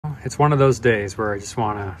It's one of those days where I just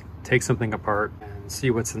want to take something apart and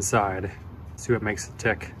see what's inside, see what makes it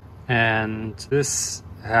tick. And this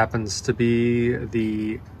happens to be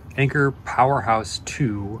the Anker PowerHouse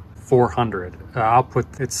II 400. I'll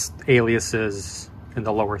put its aliases in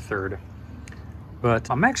the lower third.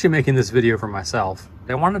 But I'm actually making this video for myself.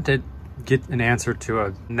 I wanted to get an answer to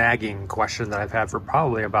a nagging question that I've had for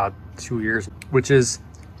probably about 2 years, which is,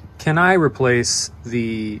 can I replace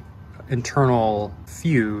the internal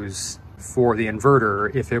fuse for the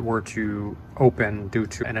inverter if it were to open due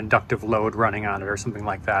to an inductive load running on it or something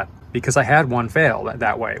like that? Because I had one fail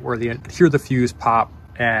that way, where here the fuse pop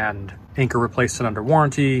and Anker replaced it under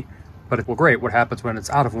warranty, but well, great, what happens when it's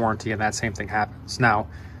out of warranty and that same thing happens? Now,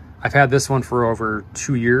 I've had this one for over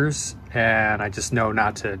 2 years, and I just know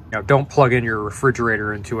not to, don't plug in your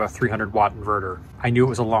refrigerator into a 300 watt inverter. I knew it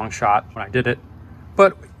was a long shot when I did it,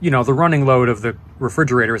 but the running load of the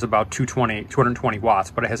refrigerator is about 220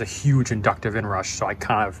 watts, but it has a huge inductive inrush, so I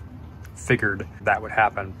kind of figured that would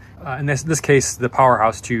happen. In this case, the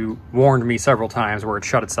PowerHouse II warned me several times where it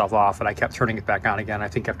shut itself off, and I kept turning it back on again. I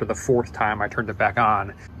think after the 4th time I turned it back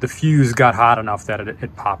on, the fuse got hot enough that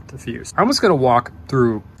it popped the fuse. I'm just going to walk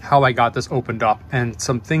through how I got this opened up and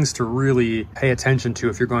some things to really pay attention to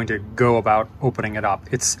if you're going to go about opening it up.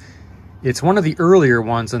 It's one of the earlier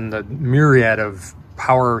ones in the myriad of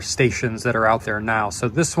power stations that are out there now. So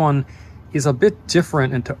this one is a bit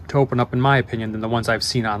different to open up, in my opinion, than the ones I've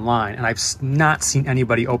seen online. And I've not seen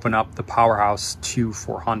anybody open up the PowerHouse II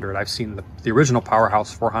 400. I've seen the original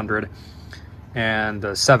PowerHouse 400 and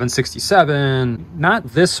the 767, not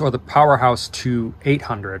this or the PowerHouse II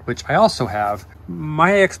 800, which I also have.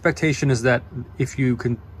 My expectation is that if you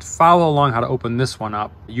can follow along how to open this one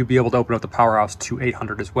up, you'll be able to open up the PowerHouse II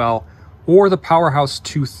 800 as well, or the PowerHouse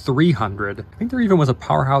II 300. I think there even was a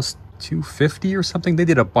PowerHouse 250 or something. They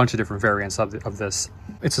did a bunch of different variants of this.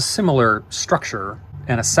 It's a similar structure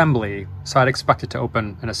and assembly, so I'd expect it to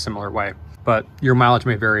open in a similar way. But your mileage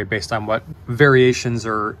may vary based on what variations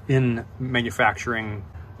are in manufacturing.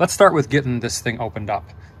 Let's start with getting this thing opened up.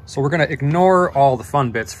 So we're going to ignore all the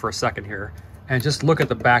fun bits for a second here and just look at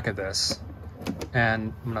the back of this.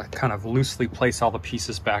 And I'm going to kind of loosely place all the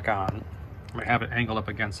pieces back on. I'm going to have it angled up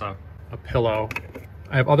against a pillow.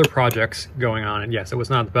 I have other projects going on, and yes, it was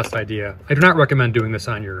not the best idea. I do not recommend doing this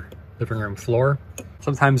on your living room floor.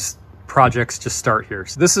 Sometimes projects just start here.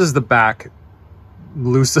 So this is the back,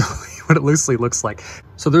 loosely, what it loosely looks like.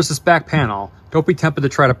 So there's this back panel. Don't be tempted to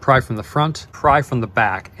try to pry from the front, pry from the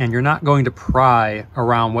back, and you're not going to pry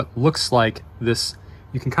around what looks like this.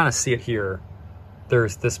 You can kind of see it here.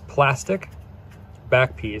 There's this plastic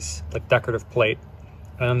back piece, like decorative plate,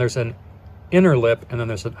 and then there's an inner lip, and then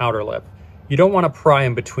there's an outer lip. You don't want to pry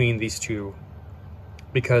in between these two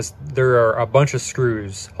because there are a bunch of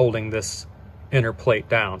screws holding this inner plate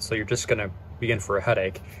down, so you're just going to be in for a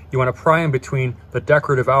headache. You want to pry in between the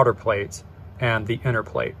decorative outer plate and the inner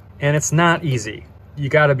plate, and it's not easy. You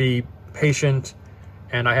got to be patient,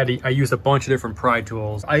 and I used a bunch of different pry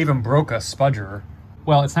tools. I even broke a spudger.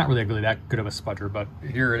 Well, it's not really that good of a spudger, but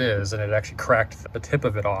here it is, and it actually cracked the tip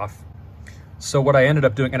of it off. So what I ended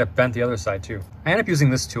up doing, and it bent the other side too. I ended up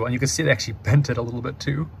using this tool, and you can see it actually bent it a little bit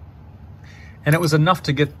too. And it was enough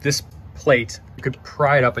to get this plate. You could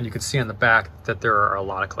pry it up, and you could see on the back that there are a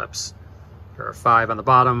lot of clips. There are 5 on the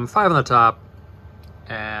bottom, 5 on the top,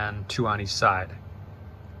 and 2 on each side.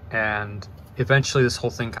 And eventually this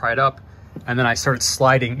whole thing pried up, and then I started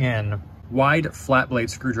sliding in wide flat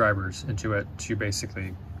blade screwdrivers into it to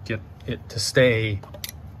basically get it to stay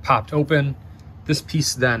popped open. This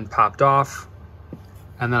piece then popped off,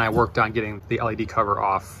 and then I worked on getting the LED cover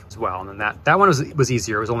off as well. And then that one was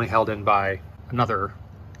easier. It was only held in by another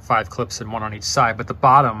 5 clips and 1 on each side, but the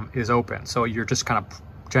bottom is open. So you're just kind of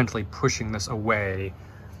gently pushing this away,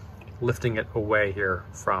 lifting it away here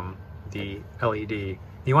from the LED.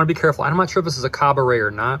 You want to be careful. I'm not sure if this is a cob array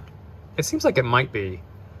or not. It seems like it might be.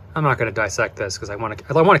 I'm not going to dissect this because I want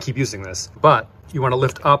to keep using this, but you want to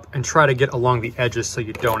lift up and try to get along the edges so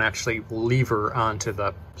you don't actually lever onto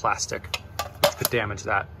the plastic, which could damage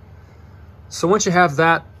that. So once you have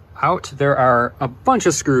that out, there are a bunch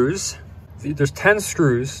of screws. There's 10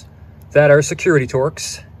 screws that are security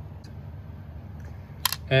Torx.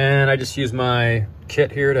 And I just use my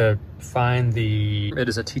kit here to find it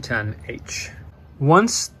is a T10H.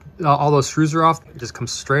 Once all those screws are off, it just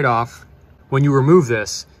comes straight off. When you remove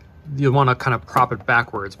this, you'll want to kind of prop it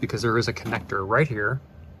backwards because there is a connector right here.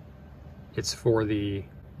 It's for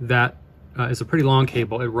that is a pretty long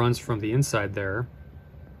cable. It runs from the inside there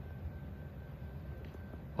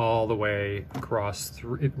all the way across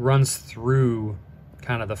through. It runs through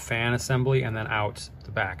kind of the fan assembly and then out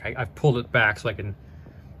the back. I've pulled it back so I can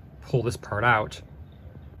pull this part out,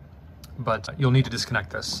 but you'll need to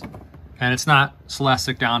disconnect this. And it's not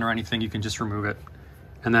elastic down or anything, you can just remove it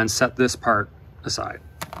and then set this part aside.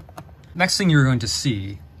 Next thing you're going to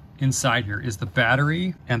see inside here is the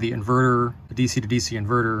battery and the inverter, the DC to DC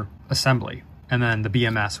inverter assembly, and then the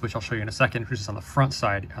BMS, which I'll show you in a second, which is on the front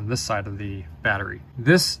side, on this side of the battery.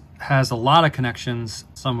 This has a lot of connections,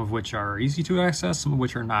 some of which are easy to access, some of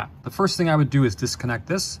which are not. The first thing I would do is disconnect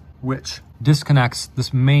this, which disconnects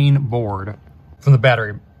this main board from the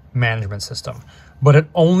battery management system, but it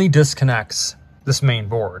only disconnects this main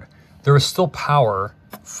board. There is still power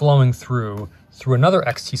flowing through another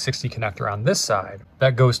XT60 connector on this side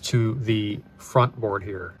that goes to the front board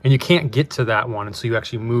here. And you can't get to that one until you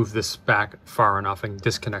actually move this back far enough and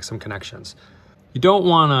disconnect some connections. You don't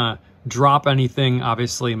want to drop anything,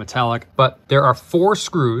 obviously metallic, but there are 4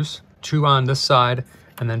 screws, 2 on this side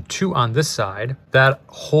and then 2 on this side, that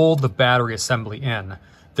hold the battery assembly in.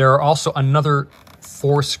 There are also another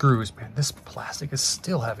 4 screws. Man, this plastic is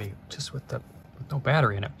still heavy, just with no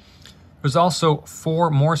battery in it. There's also 4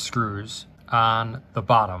 more screws on the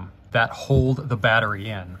bottom that hold the battery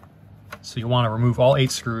in. So you want to remove all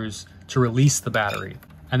 8 screws to release the battery.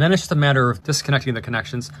 And then it's just a matter of disconnecting the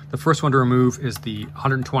connections. The first one to remove is the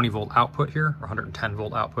 120 volt output here, or 110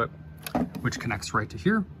 volt output, which connects right to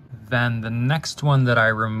here. Then the next one that I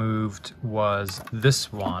removed was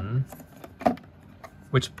this one,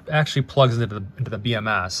 which actually plugs into the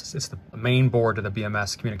BMS. It's the main board to the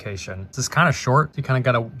BMS communication. This is kind of short. You kind of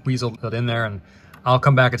got to weasel it in there, and I'll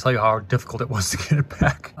come back and tell you how difficult it was to get it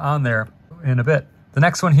back on there in a bit. The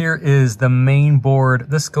next one here is the main board.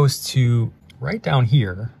 This goes to right down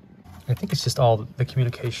here. I think it's just all the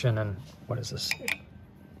communication and what is this?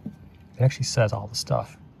 It actually says all the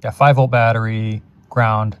stuff. Yeah, 5 volt battery,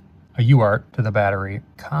 ground, a UART to the battery,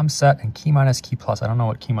 COM set and key minus key plus. I don't know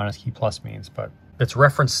what key minus key plus means, but it's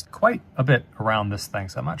referenced quite a bit around this thing,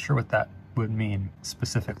 so I'm not sure what that would mean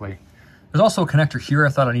specifically. There's also a connector here I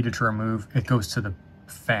thought I needed to remove. It goes to the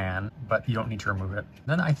fan, but you don't need to remove it.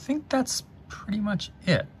 Then I think that's pretty much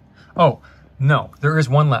it. Oh, no, there is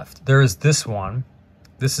one left. There is this one.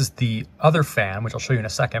 This is the other fan, which I'll show you in a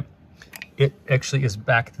second. It actually is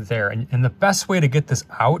back there. And the best way to get this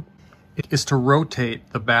out is to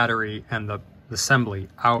rotate the battery and the assembly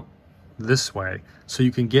out this way so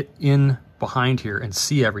you can get in behind here and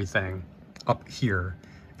see everything up here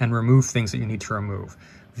and remove things that you need to remove.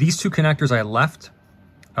 These 2 connectors I left,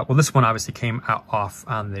 well, this one obviously came out off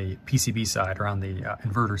on the PCB side or on the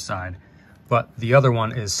inverter side, but the other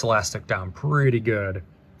one is elastic down pretty good.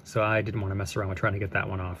 So I didn't want to mess around with trying to get that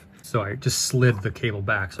one off. So I just slid the cable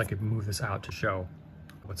back so I could move this out to show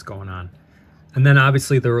what's going on. And then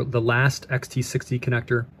obviously the last XT60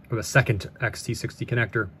 connector, or the second XT60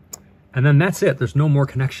 connector. And then that's it. There's no more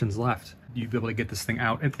connections left. You'd be able to get this thing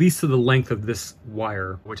out, at least to the length of this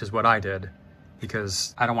wire, which is what I did,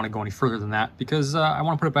 because I don't want to go any further than that, because I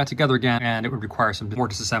want to put it back together again, and it would require some more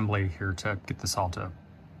disassembly here to get this all to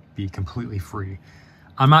be completely free.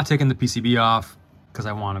 I'm not taking the PCB off because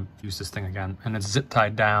I want to use this thing again, and it's zip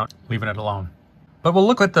tied down, leaving it alone. But we'll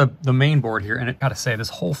look at the main board here, and I gotta say, this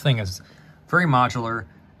whole thing is very modular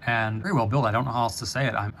and very well built. I don't know how else to say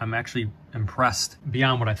it. I'm actually impressed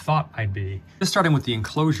beyond what I thought I'd be. Just starting with the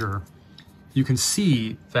enclosure, you can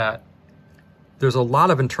see that there's a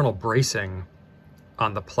lot of internal bracing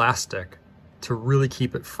on the plastic to really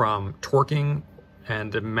keep it from torquing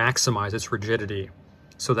and to maximize its rigidity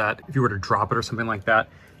so that if you were to drop it or something like that,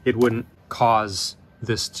 it wouldn't cause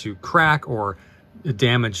this to crack or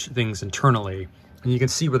damage things internally. And you can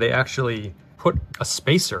see where they actually put a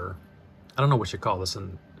spacer. I don't know what you call this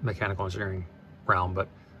in mechanical engineering realm, but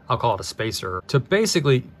I'll call it a spacer, to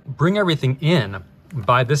basically bring everything in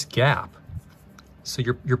by this gap. So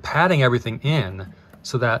you're padding everything in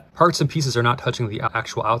so that parts and pieces are not touching the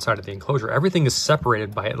actual outside of the enclosure. Everything is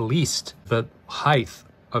separated by at least the height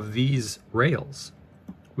of these rails,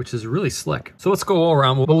 which is really slick. So let's go all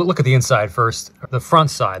around. We'll look at the inside first. The front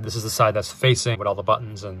side, this is the side that's facing with all the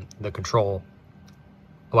buttons and the control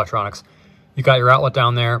electronics. You got your outlet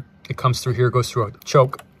down there. It comes through here, goes through a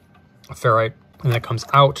choke, a ferrite, and then it comes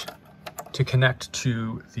out to connect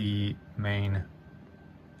to the main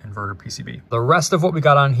inverter PCB. The rest of what we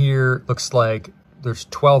got on here looks like there's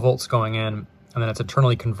 12 volts going in, and then it's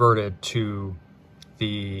internally converted to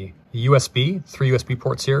the USB, 3 USB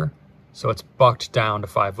ports here. So it's bucked down to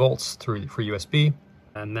 5 volts for USB.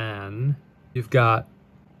 And then you've got,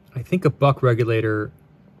 I think, a buck regulator.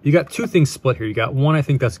 You got 2 things split here. You got one, I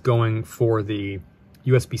think that's going for the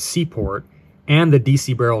USB-C port and the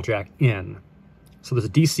DC barrel jack in. So there's a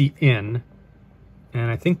DC in,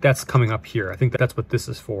 and I think that's coming up here. I think that's what this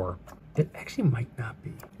is for. It actually might not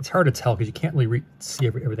be. It's hard to tell because you can't really see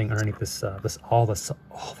everything underneath this, all this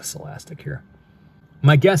elastic here.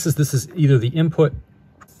 My guess is this is either the input.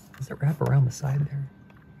 Does it wrap around the side there?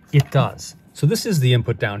 It does. So this is the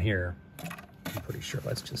input down here. I'm pretty sure.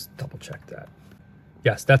 Let's just double check that.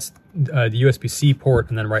 Yes, that's the USB-C port,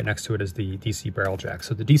 and then right next to it is the DC barrel jack.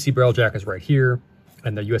 So the DC barrel jack is right here,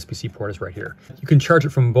 and the USB-C port is right here. You can charge it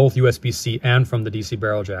from both USB-C and from the DC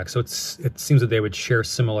barrel jack. So it seems that they would share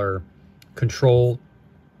similar control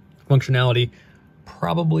functionality,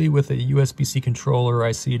 probably with a USB-C controller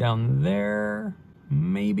I see down there,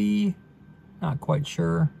 maybe, not quite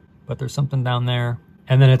sure, but there's something down there.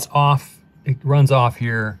 And then it's off, it runs off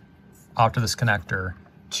here, out to this connector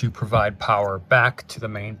to provide power back to the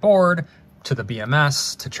main board, to the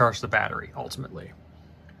BMS, to charge the battery ultimately.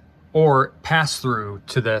 Or pass through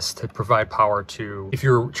to this to provide power to, if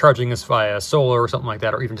you're charging this via solar or something like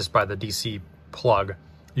that, or even just by the DC plug,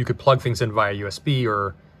 you could plug things in via USB,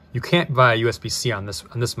 or you can't via USB-C on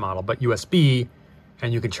this model, but USB,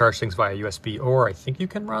 and you can charge things via USB, or I think you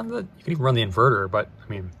can even run the inverter, but I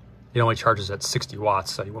mean, it only charges at 60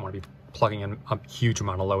 watts, so you won't want to be plugging in a huge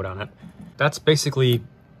amount of load on it. That's basically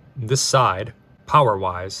this side,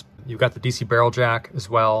 power-wise. You've got the DC barrel jack as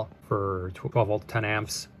well for 12 volt, 10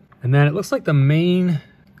 amps. And then it looks like the main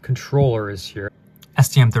controller is here.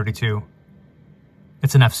 STM32.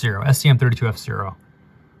 It's an F0, STM32 F0.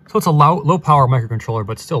 So it's a low power microcontroller,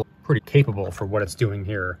 but still pretty capable for what it's doing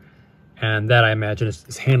here. And that, I imagine,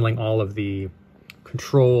 is handling all of the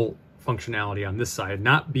control functionality on this side,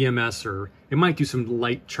 not BMS, or it might do some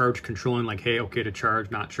light charge controlling, like, hey, okay to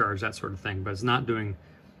charge, not charge, that sort of thing, but it's not doing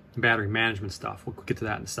battery management stuff. We'll get to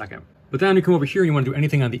that in a second. But then you come over here and you want to do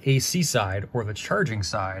anything on the AC side or the charging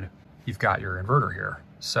side, you've got your inverter here.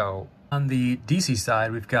 So on the DC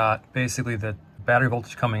side, we've got basically the battery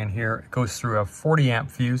voltage coming in here. It goes through a 40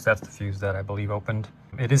 amp fuse. That's the fuse that I believe opened.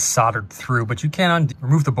 It is soldered through, but you can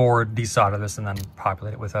remove the board, desolder this, and then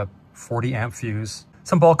populate it with a 40 amp fuse.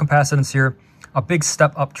 Some bulk capacitance here, a big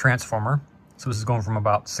step up transformer. So this is going from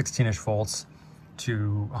about 16-ish volts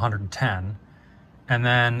to 110. And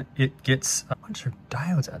then it gets a bunch of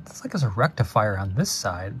diodes. It's like there's a rectifier on this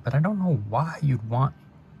side, but I don't know why you'd want,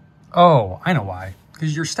 oh, I know why.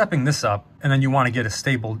 Because you're stepping this up and then you want to get a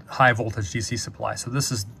stable high voltage DC supply. So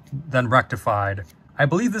this is then rectified. I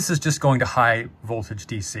believe this is just going to high voltage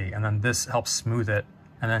DC, and then this helps smooth it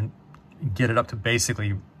and then get it up to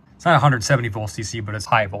basically, it's not 170 volts DC, but it's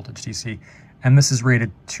high voltage DC. And this is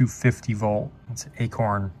rated 250 volt. It's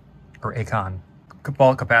Acorn or Acon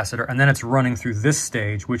bulk capacitor. And then it's running through this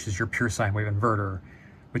stage, which is your pure sine wave inverter,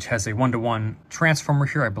 which has a 1-to-1 transformer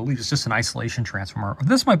here. I believe it's just an isolation transformer.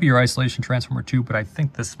 This might be your isolation transformer too, but I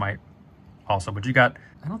think this might also. But you got,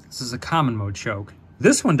 I don't think this is a common mode choke.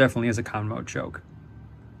 This one definitely is a common mode choke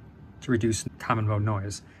to reduce common mode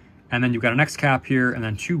noise. And then you've got an X cap here, and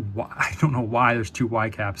then two Y. I don't know why there's two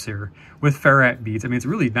Y caps here with ferrite beads. I mean, it's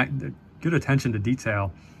really good attention to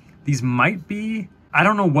detail. These might be, I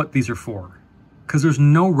don't know what these are for, because there's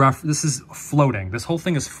no this is floating. This whole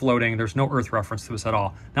thing is floating. There's no earth reference to this at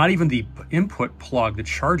all. Not even the input plug to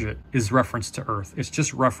charge it is referenced to earth. It's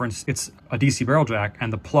just referenced, it's a DC barrel jack,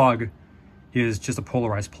 and the plug is just a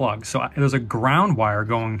polarized plug. So there's a ground wire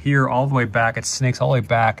going here all the way back. It snakes all the way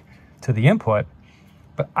back to the input,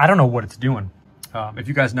 but I don't know what it's doing. If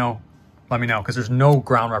you guys know, let me know, because there's no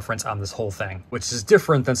ground reference on this whole thing, which is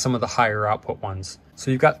different than some of the higher output ones. So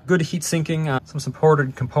you've got good heat sinking, some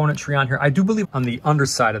supported componentry on here. I do believe on the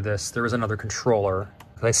underside of this, there is another controller.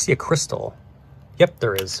 I see a crystal. Yep,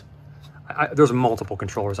 there is. There's multiple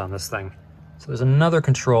controllers on this thing. So there's another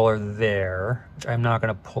controller there, which I'm not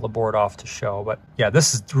gonna pull the board off to show, but yeah,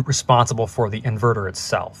 this is responsible for the inverter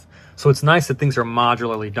itself. So it's nice that things are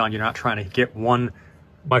modularly done. You're not trying to get one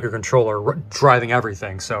microcontroller driving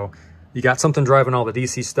everything. So you got something driving all the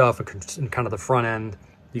DC stuff and kind of the front end.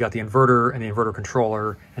 You got the inverter and the inverter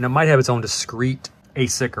controller, and it might have its own discrete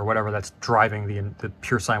ASIC or whatever that's driving the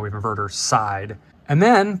pure sine wave inverter side. And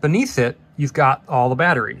then beneath it, you've got all the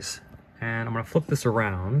batteries. And I'm gonna flip this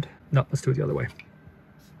around. No, let's do it the other way.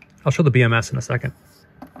 I'll show the BMS in a second.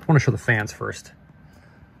 I wanna show the fans first.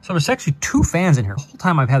 So there's actually two fans in here. The whole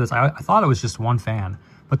time I've had this, I thought it was just one fan,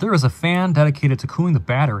 but there is a fan dedicated to cooling the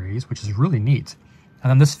batteries, which is really neat. And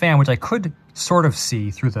then this fan, which I could sort of see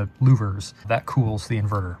through the louvers, that cools the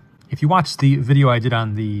inverter. If you watch the video I did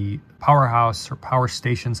on the PowerHouse or Power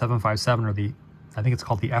Station 757, or I think it's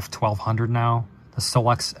called the F1200 now, the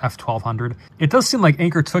Solex F1200, it does seem like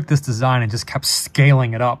Anker took this design and just kept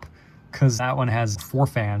scaling it up, because that one has 4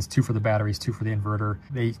 fans, 2 for the batteries, 2 for the inverter.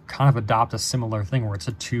 They kind of adopt a similar thing where it's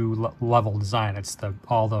a 2-level design. It's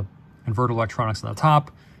all the inverter electronics on the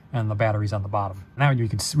top, and the battery's on the bottom. Now you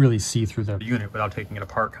can really see through the unit without taking it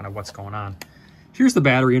apart kind of what's going on. Here's the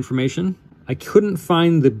battery information. I couldn't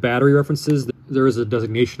find the battery references. There is a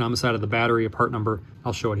designation on the side of the battery, a part number.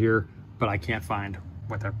 I'll show it here, but I can't find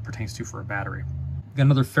what that pertains to for a battery. Got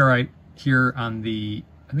another ferrite here on the,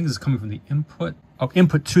 I think this is coming from the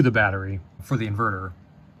input to the battery for the inverter.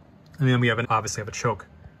 And then we obviously have a choke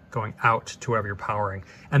going out to wherever you're powering.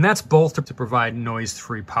 And that's both to provide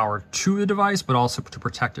noise-free power to the device, but also to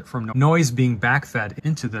protect it from noise being backfed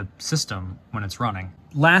into the system when it's running.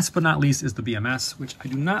 Last but not least is the BMS, which I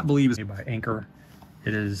do not believe is made by Anker.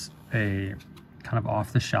 It is a kind of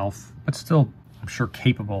off-the-shelf, but still, I'm sure,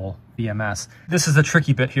 capable BMS. This is the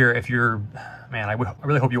tricky bit here. If you're, man, I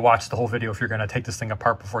really hope you watch the whole video if you're gonna take this thing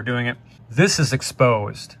apart before doing it. This is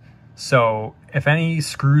exposed. So if any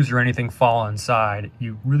screws or anything fall inside,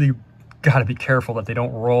 you really got to be careful that they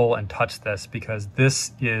don't roll and touch this, because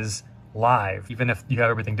this is live. Even if you have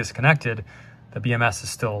everything disconnected, the BMS is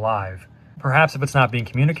still alive. Perhaps if it's not being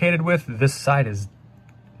communicated with, this side is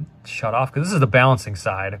shut off, because this is the balancing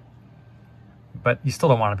side, but you still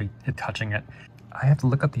don't want to be touching it. I have to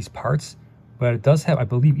look up these parts, but it does have, I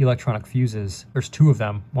believe, electronic fuses. There's two of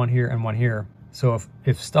them, one here and one here. So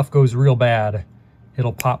if stuff goes real bad,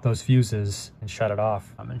 it'll pop those fuses and shut it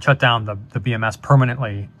off and shut down the BMS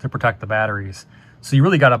permanently to protect the batteries. So you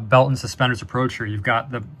really got a belt and suspenders approach here. You've got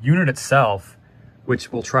the unit itself,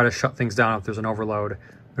 which will try to shut things down if there's an overload.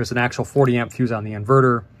 There's an actual 40 amp fuse on the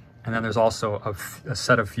inverter. And then there's also a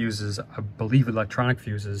set of fuses, I believe electronic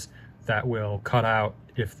fuses, that will cut out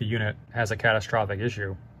if the unit has a catastrophic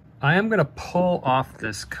issue. I am gonna pull off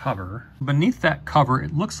this cover. Beneath that cover,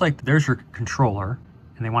 it looks like there's your controller,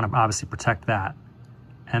 and they want to obviously protect that.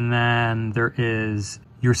 And then there is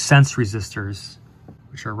your sense resistors,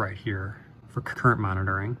 which are right here for current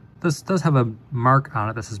monitoring. This does have a mark on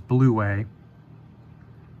it that says Blue Way.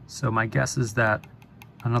 So my guess is that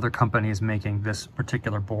another company is making this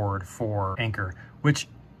particular board for Anker, which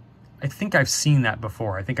I think I've seen that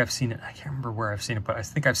before. I think I've seen it, I can't remember where I've seen it, but I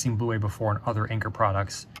think I've seen Blue Way before in other Anker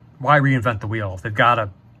products. Why reinvent the wheel? They've got a,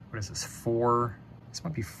 what is this, this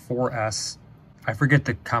might be 4S. I forget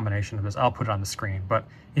the combination of this. I'll put it on the screen, but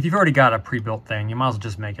if you've already got a pre-built thing, you might as well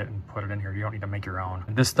just make it and put it in here. You don't need to make your own.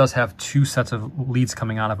 And this does have two sets of leads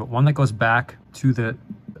coming out of it. One that goes back to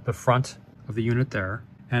the front of the unit there,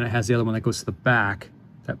 and it has the other one that goes to the back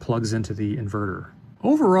that plugs into the inverter.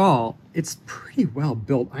 Overall, it's pretty well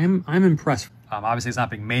built. I'm impressed. Obviously, it's not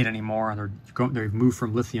being made anymore, and they've moved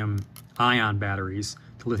from lithium-ion batteries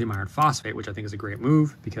to lithium iron phosphate, which I think is a great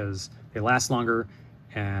move because they last longer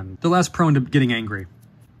and they're less prone to getting angry.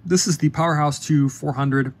 This is the PowerHouse II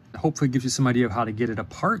 400. Hopefully it gives you some idea of how to get it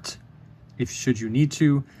apart, should you need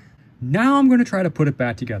to. Now I'm going to try to put it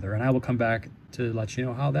back together, and I will come back to let you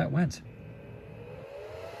know how that went.